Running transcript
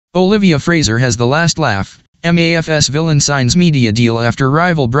Olivia Frazer has the last laugh. MAFS villain signs media deal after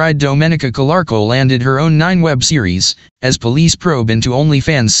rival bride Domenica Calarco landed her own 9 web series, as police probe into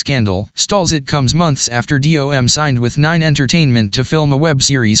OnlyFans scandal. stalls'It comes months after DOM signed with 9 Entertainment to film a web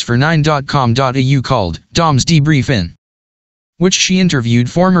series for 9.com.au called Dom's Debrief, in which she interviewed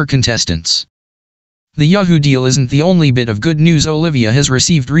former contestants. The Yahoo deal isn't the only bit of good news Olivia has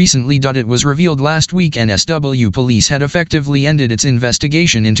received recently. It was revealed last week NSW Police had effectively ended its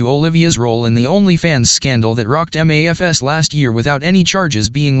investigation into Olivia's role in the OnlyFans scandal that rocked MAFS last year without any charges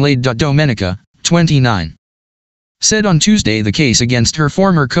being laid. Domenica, 29, said on Tuesday the case against her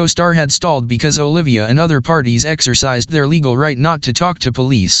former co-star had stalled because Olivia and other parties exercised their legal right not to talk to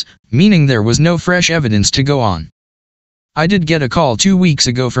police, meaning there was no fresh evidence to go on. I did get a call 2 weeks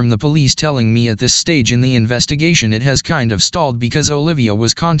ago from the police telling me at this stage in the investigation it has kind of stalled because Olivia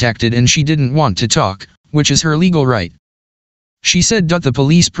was contacted and she didn't want to talk, which is her legal right, she said. The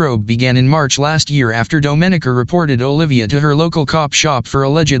police probe began in March last year after Domenica reported Olivia to her local cop shop for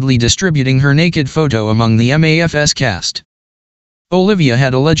allegedly distributing her naked photo among the MAFS cast. Olivia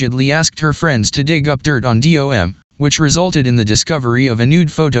had allegedly asked her friends to dig up dirt on DOM, which resulted in the discovery of a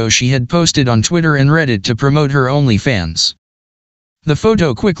nude photo she had posted on Twitter and Reddit to promote her OnlyFans. The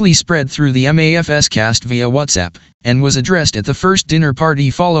photo quickly spread through the MAFS cast via WhatsApp, and was addressed at the first dinner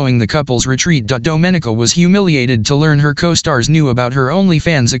party following the couple's retreat. Domenica was humiliated to learn her co-stars knew about her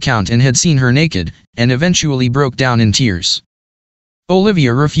OnlyFans account and had seen her naked, and eventually broke down in tears.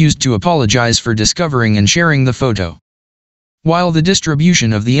 Olivia refused to apologize for discovering and sharing the photo. While the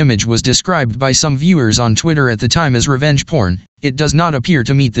distribution of the image was described by some viewers on Twitter at the time as revenge porn, it does not appear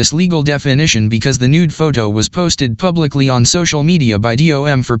to meet this legal definition because the nude photo was posted publicly on social media by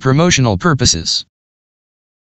DOM for promotional purposes.